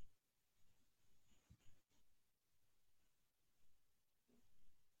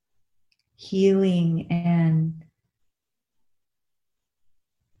 Healing and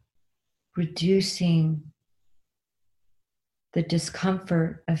reducing the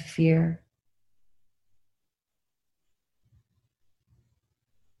discomfort of fear.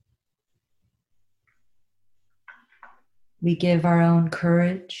 We give our own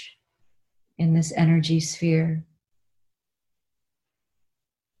courage in this energy sphere.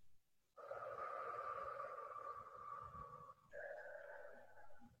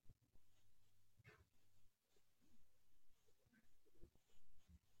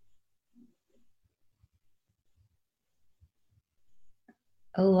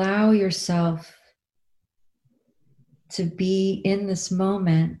 Allow yourself to be in this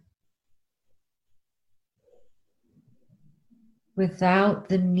moment without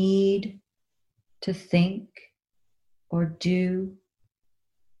the need to think or do.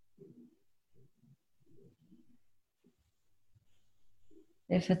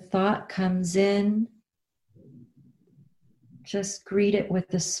 If a thought comes in, just greet it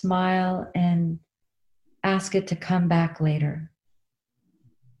with a smile and ask it to come back later.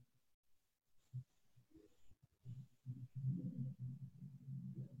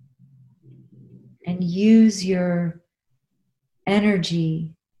 And use your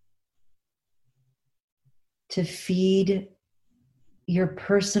energy to feed your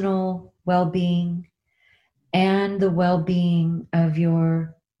personal well-being and the well-being of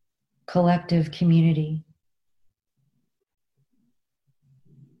your collective community.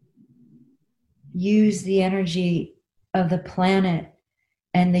 Use the energy of the planet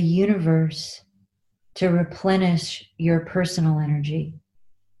and the universe to replenish your personal energy.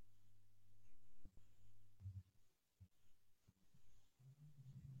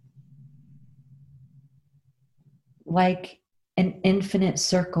 Like an infinite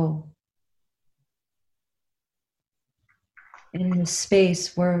circle in the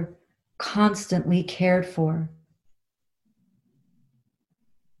space we're constantly cared for.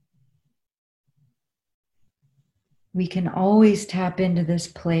 We can always tap into this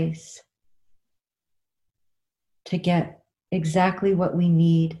place to get exactly what we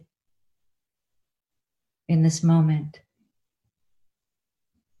need in this moment.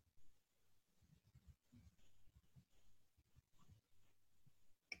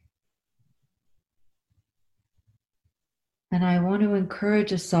 And I want to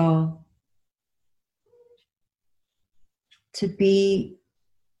encourage us all to be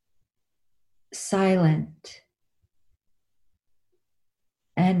silent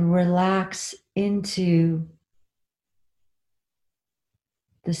and relax into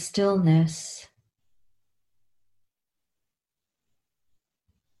the stillness,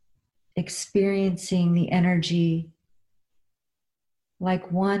 experiencing the energy like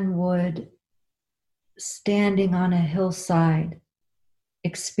one would standing on a hillside,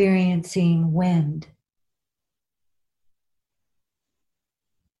 experiencing wind.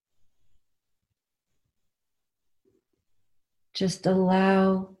 just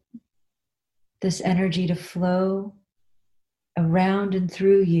allow this energy to flow around and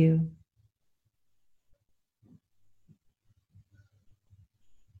through you.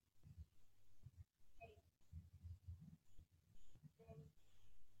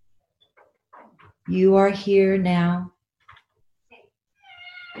 You are here now.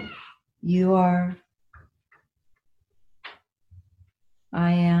 You are.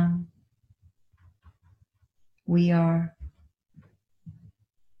 I am. We are.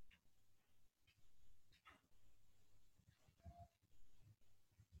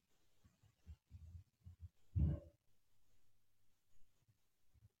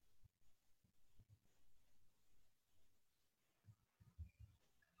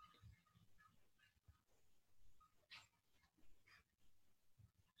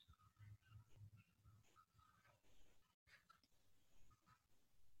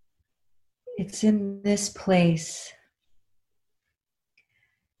 It's in this place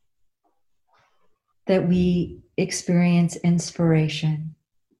that we experience inspiration.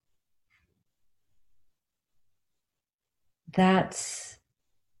 That's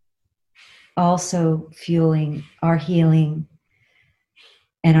also fueling our healing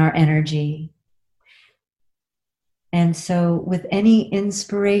and our energy. And so, with any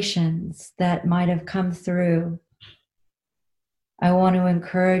inspirations that might have come through, I want to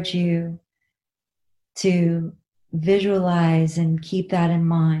encourage you to visualize and keep that in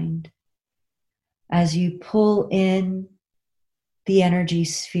mind as you pull in the energy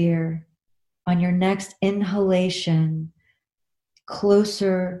sphere on your next inhalation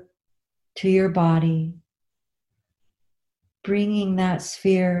closer to your body, bringing that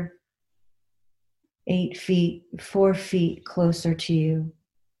sphere 8 feet, 4 feet closer to you.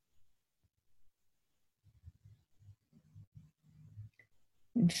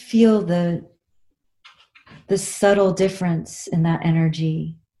 And feel the subtle difference in that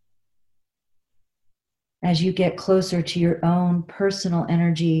energy as you get closer to your own personal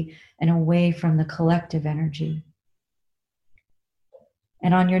energy and away from the collective energy.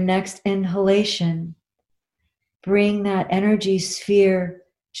 And on your next inhalation, bring that energy sphere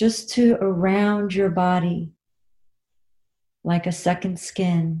just to around your body, like a second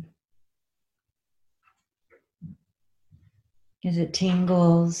skin, as it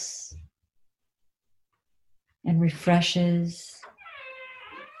tingles and refreshes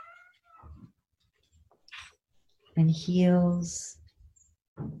and heals.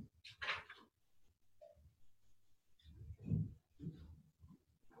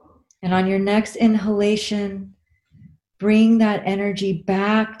 And on your next inhalation, bring that energy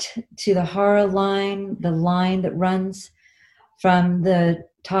back to the Hara line, the line that runs from the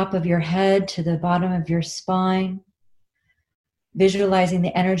top of your head to the bottom of your spine. Visualizing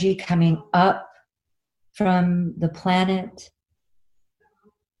the energy coming up from the planet,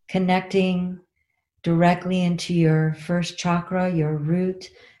 connecting directly into your first chakra, your root,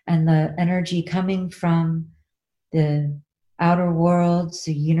 and the energy coming from the outer worlds,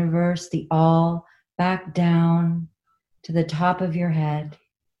 the universe, the all, back down to the top of your head,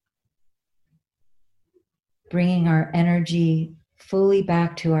 bringing our energy fully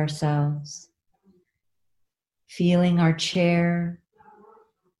back to ourselves, feeling our chair,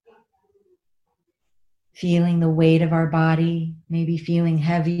 feeling the weight of our body, maybe feeling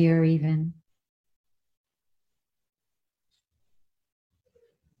heavier even.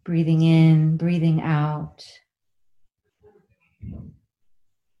 Breathing in, breathing out.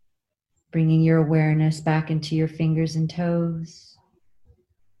 Bringing your awareness back into your fingers and toes.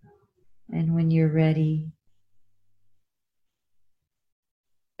 And when you're ready,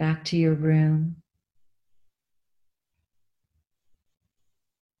 back to your room,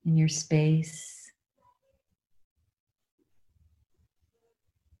 in your space.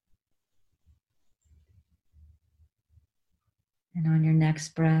 And on your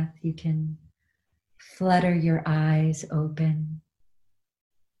next breath, you can flutter your eyes open,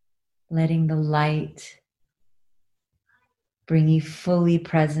 letting the light bring you fully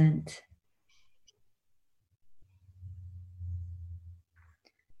present.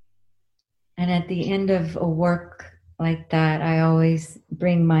 And at the end of a work like that, I always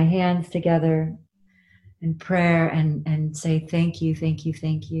bring my hands together in prayer and say, thank you, thank you,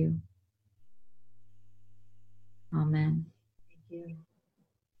 thank you. Amen. Thank you.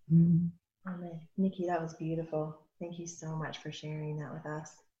 Mm-hmm. Amen. Nikki, that was beautiful. Thank you so much for sharing that with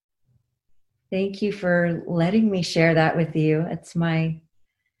us. Thank you for letting me share that with you. It's my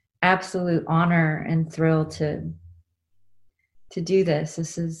absolute honor and thrill to do this.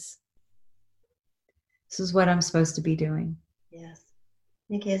 This is what I'm supposed to be doing. Yes.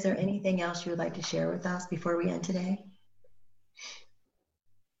 Nikki, is there anything else you would like to share with us before we end today?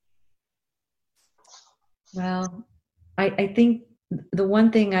 Well, I think the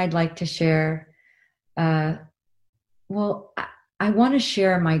one thing I'd like to share, I want to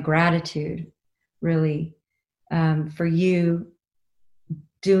share my gratitude, really, for you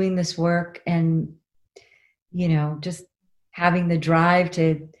doing this work and, just having the drive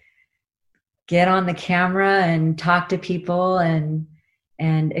to get on the camera and talk to people and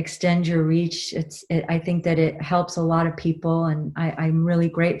extend your reach. I think that it helps a lot of people, and I'm really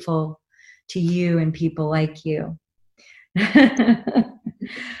grateful to you and people like you.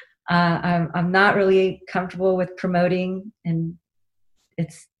 I'm not really comfortable with promoting, and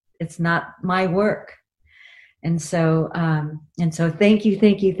it's not my work. And so thank you.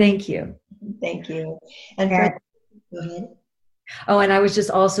 Thank you. And go ahead. Oh, and I was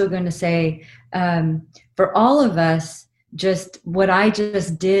just also going to say, for all of us, just what I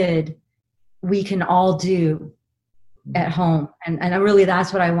just did, we can all do at home. And I really,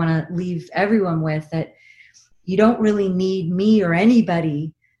 that's what I want to leave everyone with, that you don't really need me or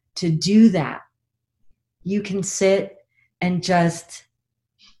anybody to do that. You can sit and just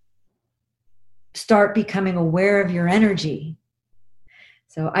start becoming aware of your energy.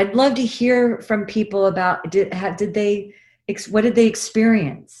 So I'd love to hear from people about, what did they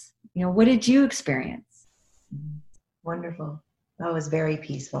experience? What did you experience? Wonderful. That was very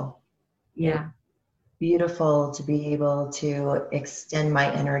peaceful. Yeah. Beautiful to be able to extend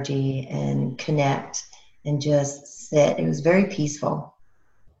my energy and connect and just sit. It was very peaceful.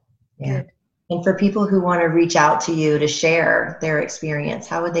 Yeah. Good. And for people who want to reach out to you to share their experience,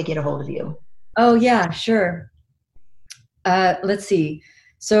 how would they get a hold of you? Oh, yeah, sure. Let's see.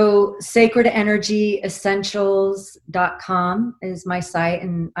 So sacredenergyessentials.com is my site,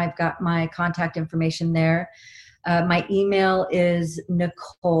 and I've got my contact information there. My email is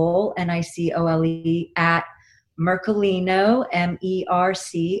Nicole, Nicole, at Mercolino,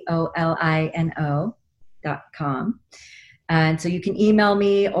 MERCOLINO.com. And so you can email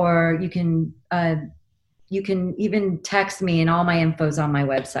me, or you can even text me, and all my info's on my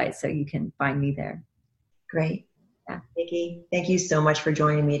website, so you can find me there. Great. Yeah. Nikki, thank you so much for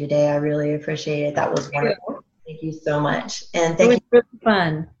joining me today. I really appreciate it. That was wonderful. Thank you so much. And thank you. It was really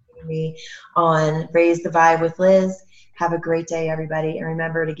fun. Me on Raise the Vibe with Liz. Have a great day, everybody. And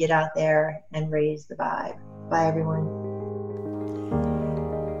remember to get out there and raise the vibe. Bye, everyone.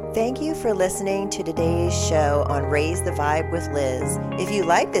 Thank you for listening to today's show on Raise the Vibe with Liz. If you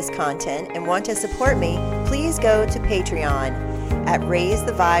like this content and want to support me, please go to Patreon at Raise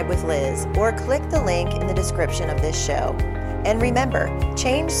the Vibe with Liz, or click the link in the description of this show. And remember,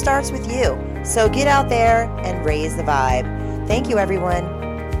 change starts with you. So get out there and raise the vibe. Thank you, everyone.